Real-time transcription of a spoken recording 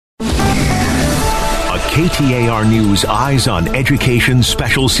KTAR News Eyes on Education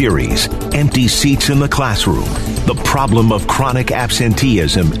special series, Empty Seats in the Classroom, the problem of chronic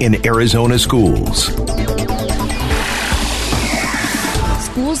absenteeism in Arizona schools.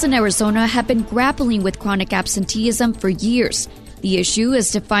 Schools in Arizona have been grappling with chronic absenteeism for years. The issue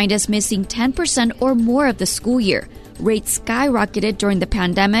is defined as missing 10% or more of the school year. Rates skyrocketed during the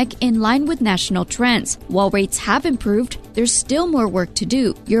pandemic in line with national trends. While rates have improved, there's still more work to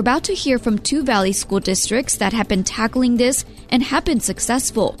do. You're about to hear from two Valley school districts that have been tackling this and have been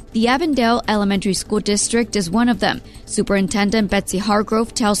successful. The Avondale Elementary School District is one of them. Superintendent Betsy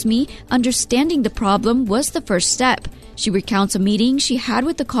Hargrove tells me understanding the problem was the first step. She recounts a meeting she had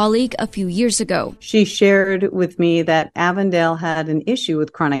with a colleague a few years ago. She shared with me that Avondale had an issue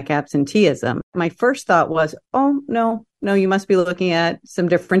with chronic absenteeism. My first thought was, oh, no, you must be looking at some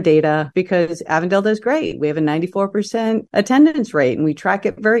different data because Avondale does great. We have a 94% attendance rate and we track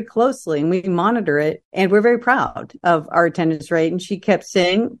it very closely and we monitor it. And we're very proud of our attendance rate. And she kept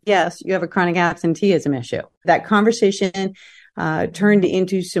saying, yes, you have a chronic absenteeism issue. That conversation turned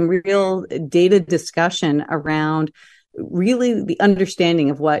into some real data discussion around really the understanding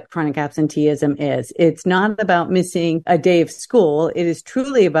of what chronic absenteeism is. It's not about missing a day of school. It is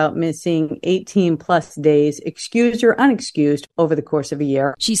truly about missing 18 plus days, excused or unexcused, over the course of a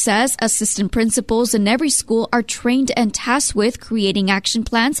year. She says assistant principals in every school are trained and tasked with creating action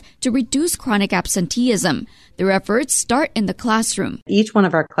plans to reduce chronic absenteeism. Their efforts start in the classroom. Each one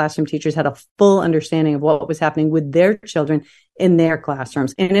of our classroom teachers had a full understanding of what was happening with their children in their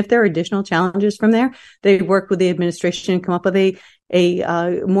classrooms. And if there are additional challenges from there, they work with the administration and come up with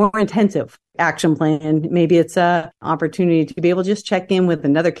a more intensive action plan. Maybe it's an opportunity to be able to just check in with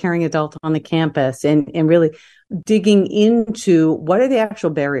another caring adult on the campus and really digging into what are the actual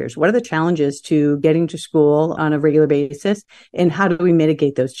barriers? What are the challenges to getting to school on a regular basis? And how do we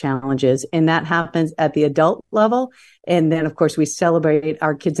mitigate those challenges? And that happens at the adult level. And then, of course, we celebrate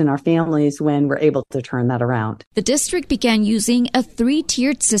our kids and our families when we're able to turn that around. The district began using a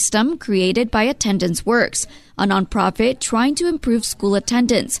 3-tiered system created by Attendance Works, a nonprofit trying to improve school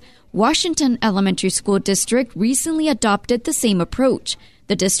attendance. Washington Elementary School District recently adopted the same approach.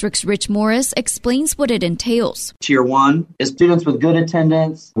 The district's Rich Morris explains what it entails. Tier 1 is students with good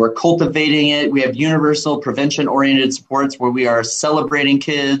attendance. We're cultivating it. We have universal prevention-oriented supports where we are celebrating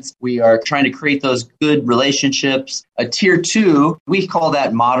kids. We are trying to create those good relationships. A Tier 2, we call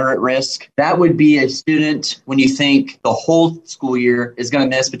that moderate risk. That would be a student when you think the whole school year is going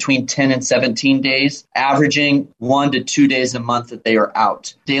to miss between 10 and 17 days, averaging 1 to 2 days a month that they are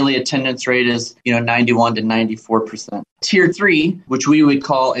out. Daily attendance rate is 91 to 94%. Tier 3, which we would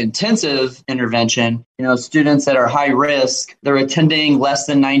call intensive intervention, students that are high risk, they're attending less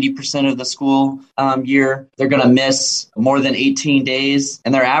than 90% of the school year. They're going to miss more than 18 days,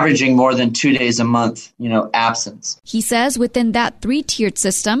 and they're averaging more than 2 days a month, absence. He says within that 3-tiered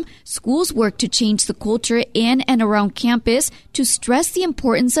system, schools work to change the culture in and around campus to stress the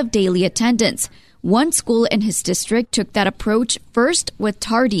importance of daily attendance. One school in his district took that approach first with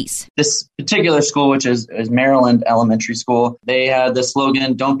tardies. This particular school, which is Maryland Elementary School, they had the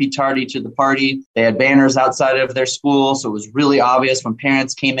slogan, "Don't be tardy to the party." They had banners outside of their school, so it was really obvious when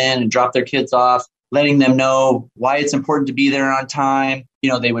parents came in and dropped their kids off, letting them know why it's important to be there on time.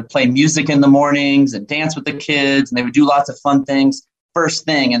 They would play music in the mornings and dance with the kids, and they would do lots of fun things first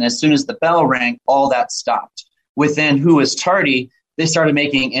thing. And as soon as the bell rang, all that stopped. Within who was tardy, they started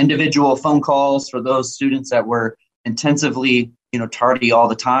making individual phone calls for those students that were intensively, tardy all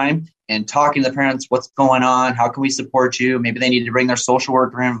the time and talking to the parents, what's going on? How can we support you? Maybe they need to bring their social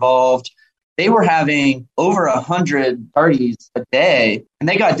worker involved. They were having over 100 tardies a day, and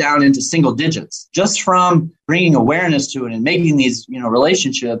they got down into single digits just from bringing awareness to it and making these,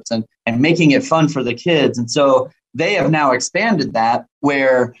 relationships and making it fun for the kids. And so they have now expanded that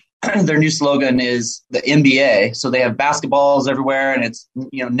where their new slogan is the NBA. So they have basketballs everywhere and it's,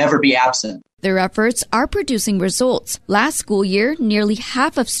 never be absent. Their efforts are producing results. Last school year, nearly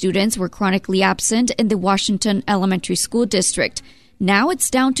half of students were chronically absent in the Washington Elementary School District. Now it's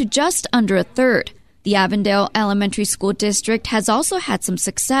down to just under a third. The Avondale Elementary School District has also had some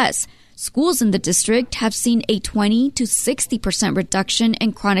success. Schools in the district have seen a 20 to 60% reduction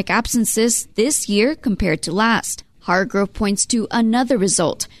in chronic absences this year compared to last. Hargrove points to another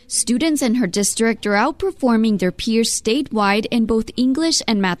result. Students in her district are outperforming their peers statewide in both English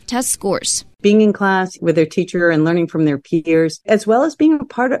and math test scores. Being in class with their teacher and learning from their peers, as well as being a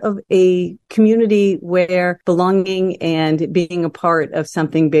part of a community where belonging and being a part of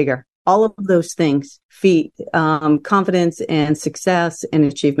something bigger All of those things feed confidence and success and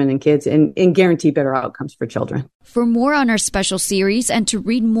achievement in kids and guarantee better outcomes for children. For more on our special series and to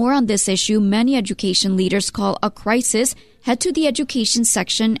read more on this issue many education leaders call a crisis, head to the education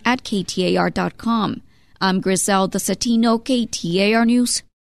section at KTAR.com. I'm Griselda Satino, KTAR News.